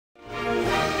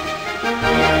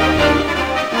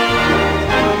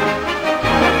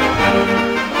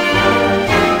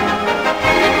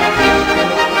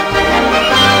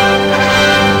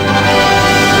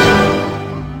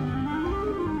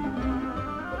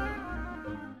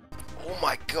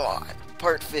my god!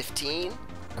 Part 15?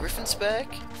 Griff and Spack?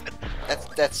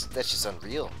 That's just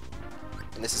unreal.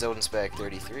 And this is Odin Spack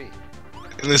 33.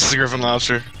 And this is Griffin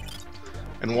Lobster.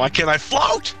 And why can't I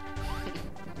float?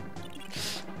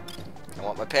 I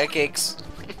want my pancakes.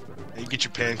 You get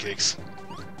your pancakes.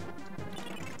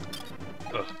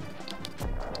 Ugh.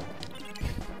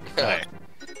 Right.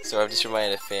 So I'm just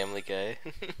reminded of Family Guy.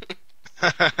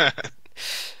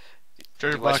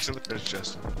 Treasure box in the treasure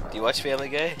chest. Do you watch Family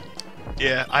Guy?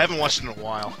 Yeah, I haven't watched it in a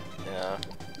while. Yeah.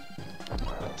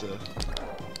 But,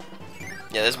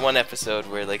 yeah, there's one episode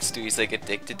where like Stewie's like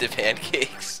addicted to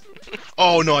pancakes.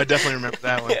 oh no, I definitely remember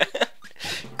that one. Yeah.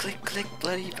 Click, click,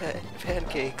 bloody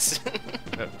pancakes.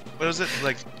 What was it?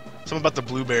 Like, something about the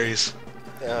blueberries.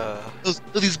 Oh,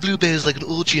 these blueberries like an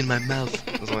orgy in my mouth.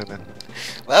 Something like that.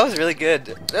 Well, that was really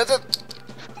good. Right.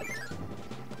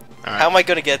 How am I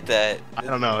gonna get that? I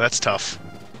don't know, that's tough.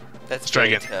 That's try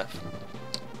very again. tough.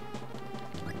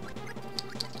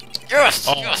 Yes!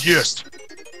 Oh, yes!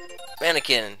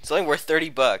 Mannequin, it's only worth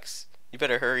 $30. You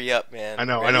better hurry up, man. I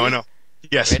know, Ready? I know.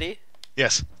 Yes. Ready?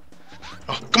 Yes.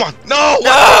 Oh, come on! No!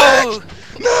 No!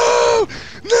 No!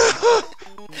 No!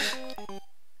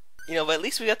 You know, but at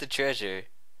least we got the treasure.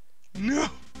 No!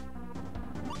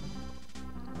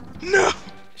 No!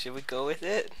 Should we go with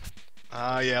it?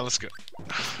 Yeah, let's go.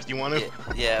 You want to?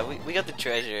 Yeah, we got the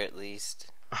treasure at least.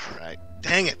 Alright.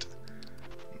 Dang it!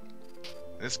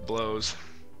 This blows.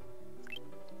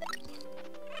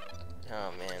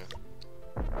 Oh, man.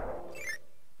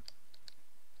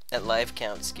 That live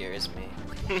count scares me.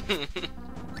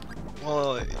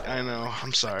 Well, I know.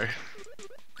 I'm sorry.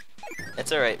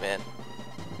 That's alright, man.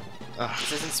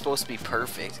 This isn't supposed to be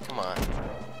perfect. Come on.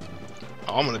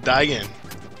 Oh, I'm gonna die again.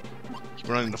 Keep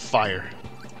running into fire.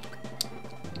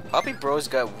 Poppy Bros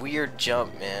got weird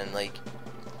jump, man. Like,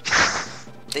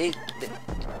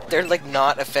 they're like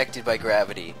not affected by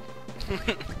gravity.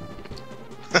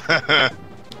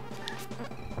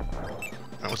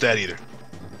 Not with that either.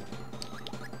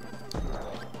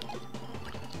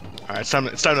 Alright,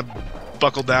 it's time to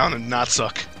buckle down and not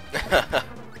suck.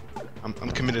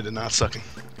 I'm committed to not sucking.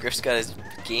 Griff's got his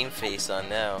game face on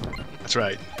now. That's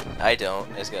right. I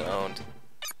don't. I just got owned.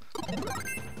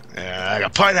 Yeah, I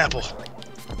got pineapple. I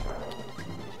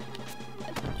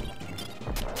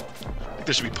think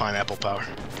there should be pineapple power.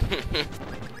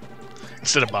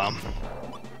 Instead of bomb.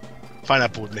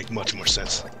 Pineapple would make much more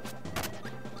sense.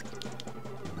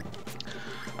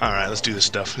 Alright, let's do this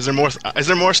stuff. Is there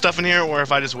more stuff in here, or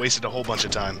have I just wasted a whole bunch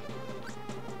of time?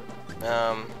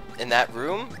 In that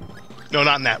room? No,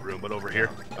 not in that room, but over here.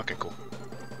 Okay, cool.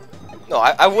 No,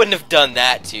 I wouldn't have done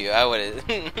that to you. I would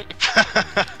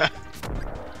have.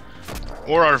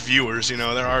 Or our viewers, you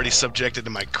know, they're already subjected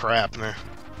to my crap. Nah.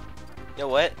 You know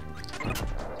what?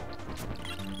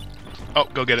 Oh,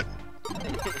 go get it.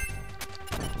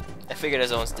 I figured I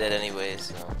was almost dead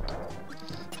anyways. So.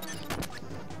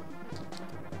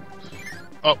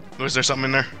 Oh, was there something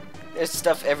in there? There's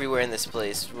stuff everywhere in this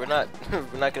place. We're not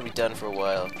gonna be done for a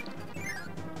while.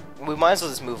 We might as well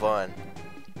just move on.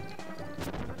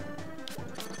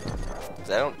 'Cause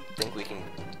I don't think we can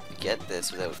get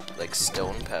this without like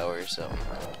stone power or something.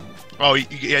 Oh,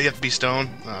 yeah, you have to be stone?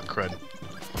 Oh, crud.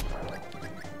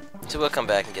 So we'll come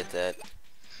back and get that.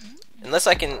 Unless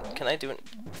I can I do it?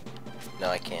 No,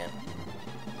 I can't.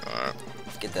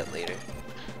 Get that later.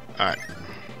 Alright.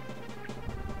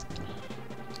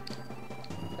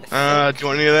 Do you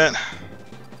want any of that?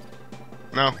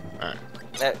 No?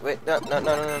 Alright. Wait, no,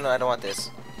 I don't want this.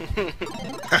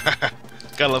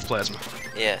 Gotta love plasma.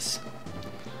 Yes.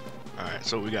 Alright,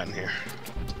 so what we got in here?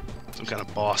 Some kind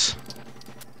of boss.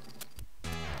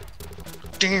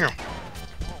 Damn!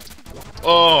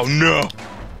 Oh no!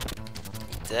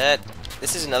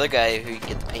 This is another guy who you can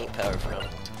get the paint power from.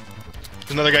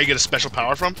 Another guy you get a special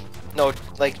power from? No,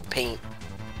 like paint.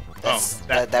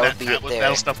 That would be it there.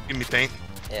 That'll stuff give me paint?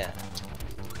 Yeah.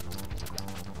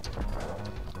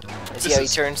 See how he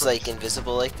turns like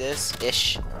invisible like this?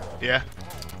 Ish. Yeah.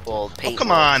 Well, paint. Oh,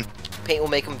 come on! Paint will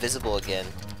make him visible again.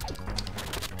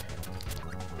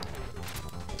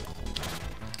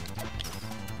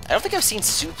 I don't think I've seen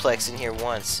suplex in here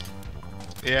once.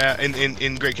 Yeah,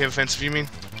 in Great Cave Offensive, you mean?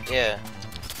 Yeah.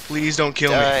 Please don't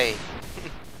kill Die. me.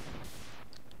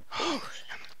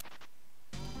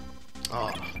 Oh.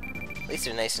 At least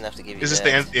they're nice enough to give you Is this that.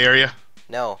 the end of the area?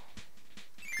 No.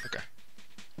 Okay.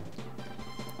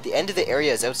 The end of the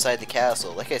area is outside the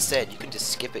castle. Like I said, you can just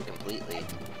skip it completely.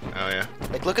 Oh, yeah.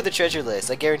 Like, look at the treasure list.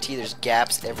 I guarantee there's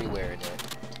gaps everywhere in it.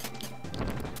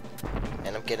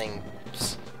 And I'm getting...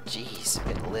 Jeez, I'm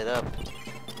getting lit up.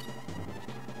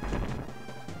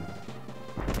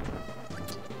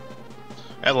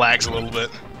 That lags a little bit.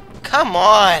 Come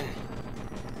on!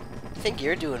 I think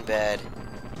you're doing bad.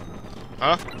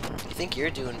 Huh? You think you're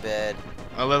doing bad.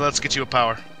 Let's get you a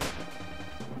power.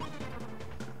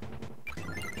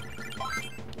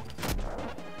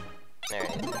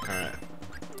 Alright. Alright.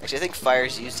 Actually, I think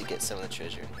fire's used to get some of the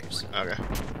treasure in here, so... Okay.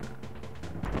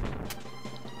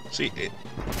 See, it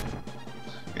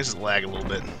just lag a little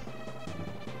bit.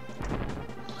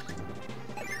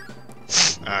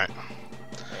 Alright.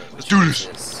 Let's do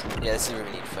this! Yeah, this is where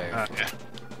we need fire. Okay.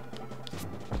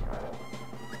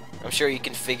 I'm sure you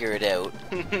can figure it out.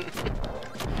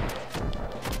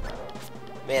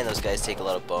 Man, those guys take a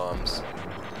lot of bombs.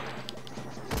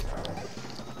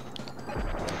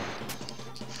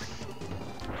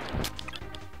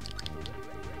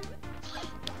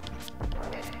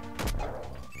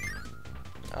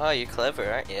 Oh, you're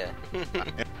clever, aren't you?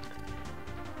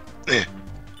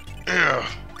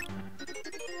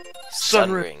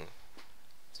 Sun ring.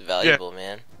 It's valuable,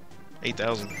 man.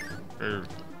 8,000. Or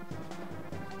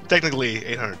technically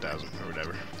 800,000 or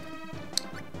whatever.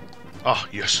 Oh,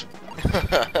 yes.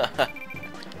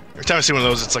 Every time I see one of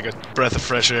those, it's like a breath of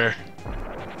fresh air.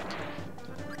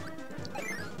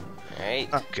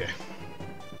 Alright. Okay.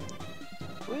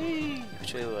 Whee!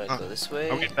 Which way do I go? This way?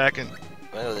 I'll get back in.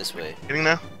 I wanna go this way. Getting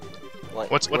now?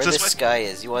 What's where this the way? sky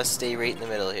is. You wanna stay right in the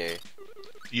middle here.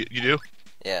 You do?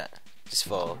 Yeah. Just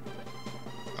fall.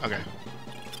 Okay.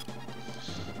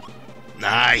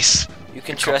 Nice! You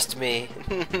can trust me.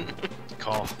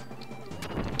 Call.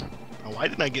 Oh, why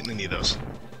didn't I get in any of those?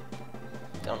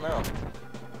 Don't know.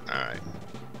 Alright.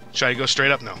 Should I go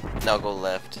straight up? No. No, go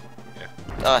left. Yeah.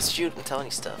 Oh, shoot, I'm telling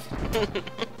you stuff.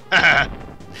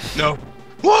 No.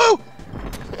 Whoa!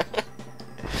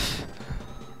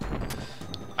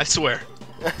 I swear.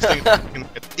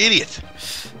 Idiot.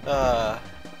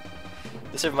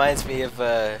 This reminds me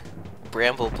of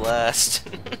Bramble Blast.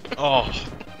 Oh,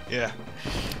 yeah.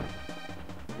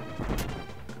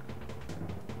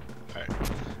 Alright.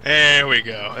 There we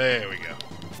go. There we go.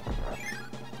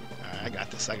 Alright, I got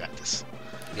this. I got this.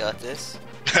 You got this?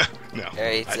 No.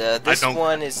 Alright, this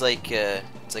one is like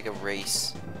it's like a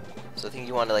race. So I think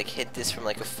you want to like hit this from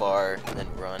like afar and then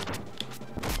run.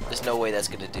 There's no way that's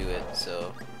gonna do it,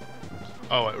 so...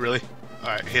 Oh, really?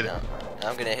 Alright, hit it.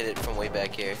 I'm gonna hit it from way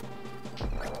back here.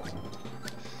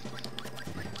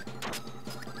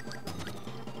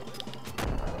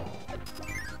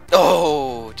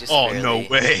 Oh, just Oh, barely. no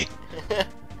way.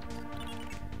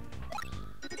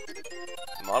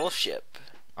 Model ship.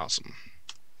 Awesome.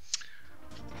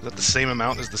 Is that the same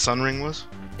amount as the sun ring was?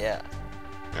 Yeah.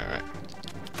 Alright.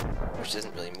 Which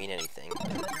doesn't really mean anything.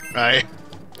 Right.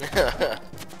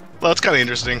 Well, it's kind of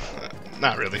interesting.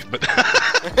 Not really, but...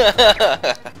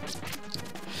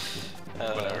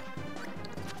 Whatever.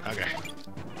 Okay.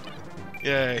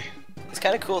 Yay. It's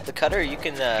kind of cool with the cutter. You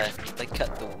can like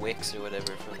cut the wicks or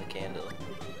whatever from the candle.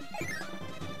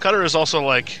 Cutter is also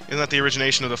like, isn't that the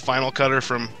origination of the final cutter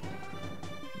from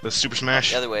the Super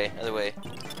Smash? The other way, other way.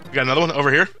 You got another one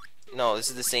over here? No, this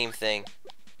is the same thing.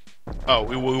 Oh,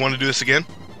 we want to do this again?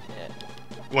 Yeah.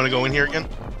 You want to go in here again?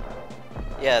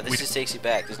 Yeah, this just takes you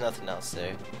back. There's nothing else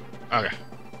there. Okay.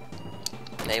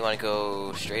 Now you want to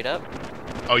go straight up?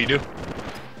 Oh, you do?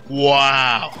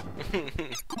 Wow.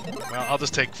 Well, I'll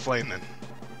just take flame then.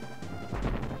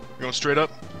 You're going straight up?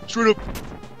 Straight up!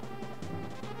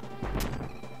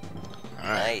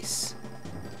 Alright. Nice.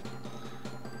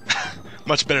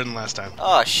 Much better than last time.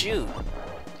 Oh, shoot.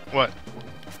 What?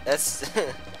 That's...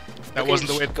 That wasn't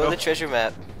the way to go. go? To the treasure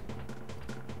map.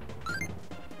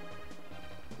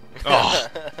 Oh.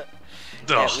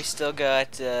 Yeah, we still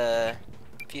got a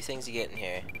few things to get in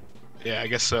here. Yeah, I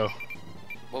guess so.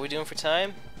 What are we doing for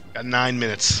time? Got 9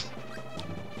 minutes.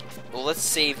 Well, let's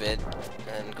save it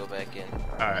and go back in.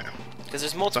 Alright. Because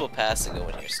there's multiple paths to go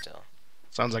in here still.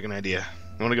 Sounds like an idea.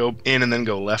 You want to go in and then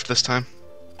go left this time?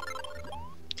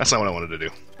 That's not what I wanted to do.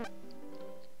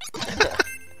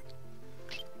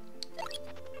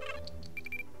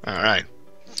 Alright.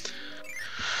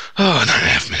 Oh,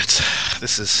 9.5 minutes.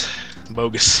 This is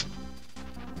bogus.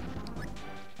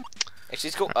 Actually,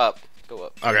 let's go up. Go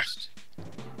up Okay. first.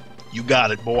 You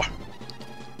got it, boy.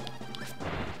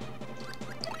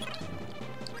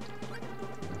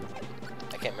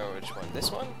 I can't remember which one.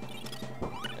 This one?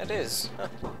 That is. Huh.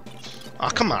 Oh,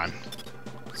 come on.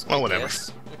 That's Well, my whatever.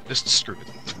 guess. Just screw it.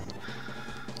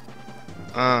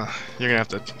 You're gonna have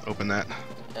to open that.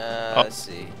 Oh. Let's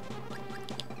see.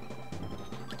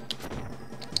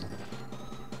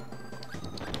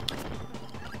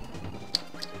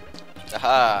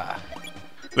 Aha!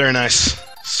 Very nice.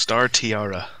 Star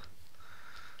Tiara.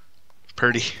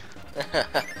 Purdy.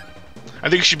 I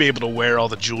think you should be able to wear all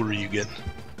the jewelry you get.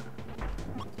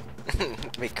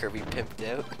 Make Kirby pimped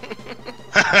out.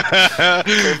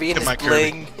 Kirby and his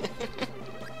bling.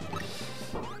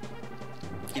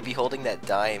 He'd be holding that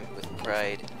dime with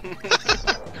pride.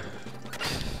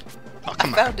 Oh,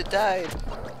 come I found a dime.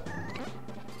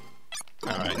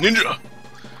 Alright, ninja!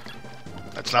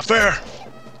 That's not fair!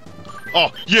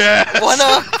 Oh, yes!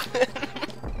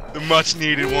 1-up! The much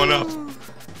needed 1-up.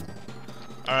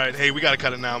 Alright, hey, we gotta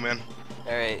cut it now, man.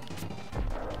 Alright.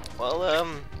 Well,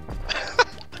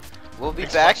 we'll be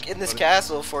back in this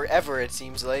castle forever, it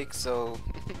seems like, so...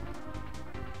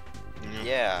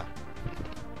 yeah.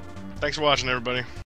 Thanks for watching, everybody.